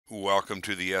Welcome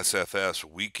to the SFS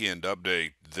Weekend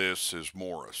Update. This is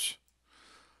Morris.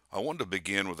 I wanted to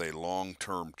begin with a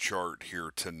long-term chart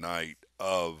here tonight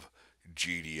of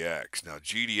GDX. Now,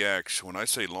 GDX, when I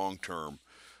say long-term,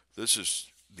 this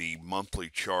is the monthly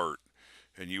chart,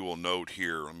 and you will note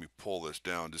here, let me pull this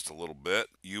down just a little bit.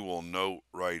 You will note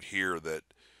right here that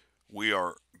we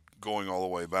are going all the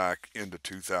way back into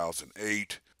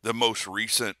 2008. The most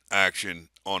recent action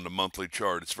on the monthly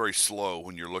chart, it's very slow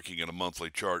when you're looking at a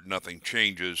monthly chart. Nothing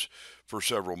changes for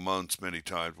several months many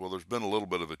times. Well, there's been a little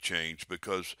bit of a change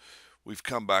because we've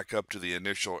come back up to the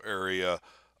initial area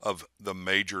of the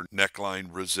major neckline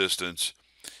resistance,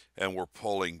 and we're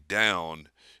pulling down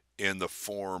in the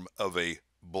form of a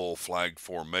bull flag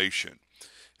formation.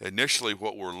 Initially,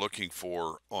 what we're looking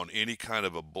for on any kind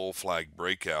of a bull flag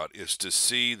breakout is to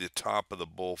see the top of the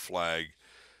bull flag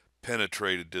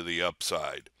penetrated to the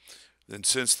upside. And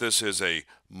since this is a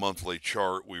monthly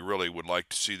chart, we really would like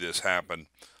to see this happen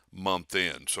month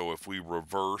in. So if we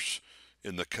reverse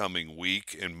in the coming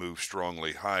week and move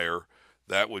strongly higher,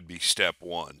 that would be step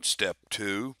one. Step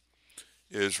two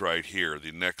is right here,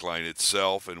 the neckline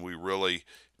itself, and we really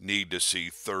need to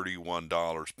see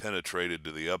 $31 penetrated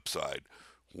to the upside.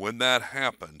 When that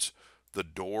happens, the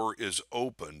door is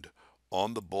opened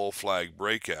on the bull flag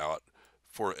breakout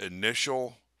for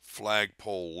initial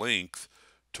flagpole length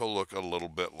to look a little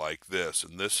bit like this.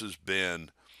 And this has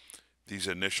been these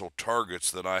initial targets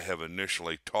that I have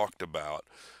initially talked about.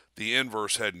 The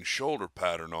inverse head and shoulder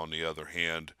pattern, on the other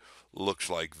hand, looks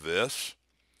like this,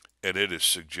 and it is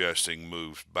suggesting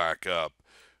moves back up,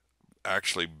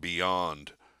 actually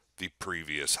beyond the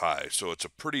previous high. So it's a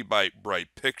pretty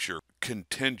bright picture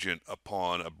contingent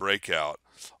upon a breakout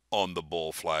on the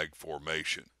bull flag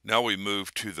formation. Now we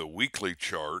move to the weekly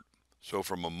chart. So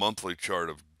from a monthly chart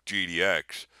of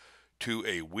GDX to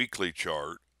a weekly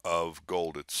chart of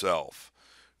gold itself.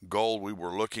 Gold, we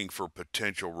were looking for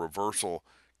potential reversal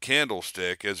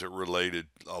candlestick as it related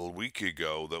a week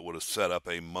ago that would have set up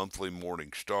a monthly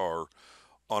morning star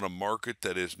on a market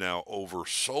that is now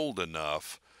oversold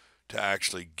enough to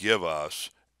actually give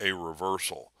us a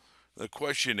reversal. The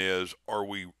question is,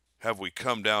 have we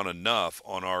come down enough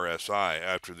on RSI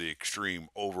after the extreme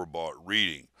overbought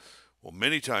reading? Well,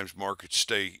 many times markets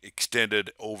stay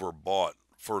extended overbought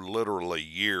for literally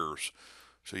years.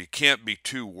 So you can't be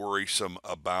too worrisome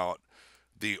about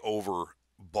the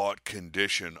overbought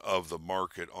condition of the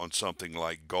market on something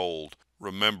like gold.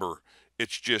 Remember,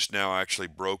 it's just now actually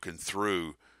broken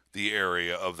through the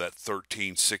area of that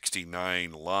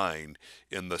 1369 line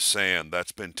in the sand.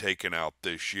 That's been taken out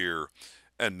this year,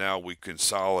 and now we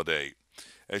consolidate.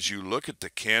 As you look at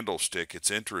the candlestick, it's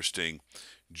interesting.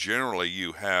 Generally,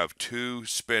 you have two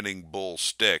spinning bull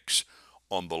sticks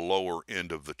on the lower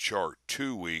end of the chart,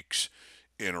 2 weeks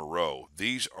in a row.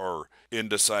 These are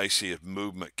indecisive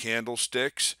movement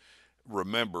candlesticks.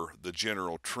 Remember, the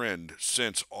general trend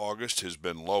since August has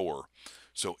been lower.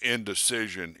 So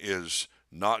indecision is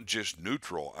not just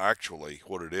neutral. Actually,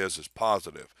 what it is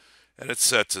positive. And it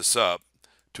sets us up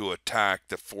to attack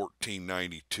the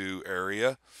 1492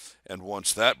 area, and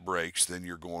once that breaks, then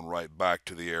you're going right back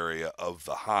to the area of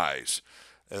the highs.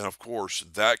 And of course,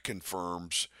 that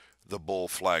confirms the bull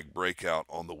flag breakout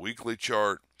on the weekly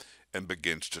chart and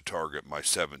begins to target my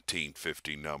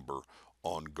 1750 number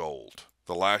on gold.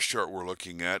 The last chart we're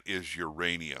looking at is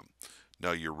uranium.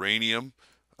 Now uranium,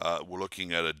 we're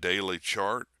looking at a daily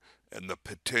chart, and the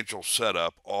potential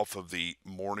setup off of the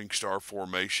morning star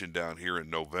formation down here in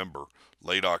November,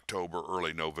 late October,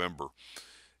 early November.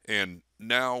 And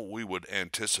now we would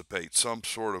anticipate some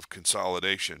sort of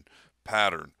consolidation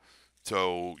pattern.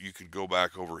 So you could go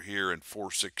back over here, and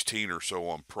 416 or so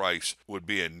on price would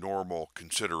be a normal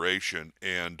consideration.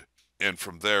 And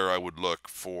from there, I would look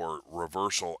for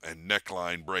reversal and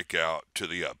neckline breakout to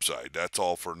the upside. That's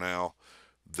all for now.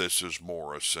 This is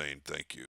Morris saying thank you.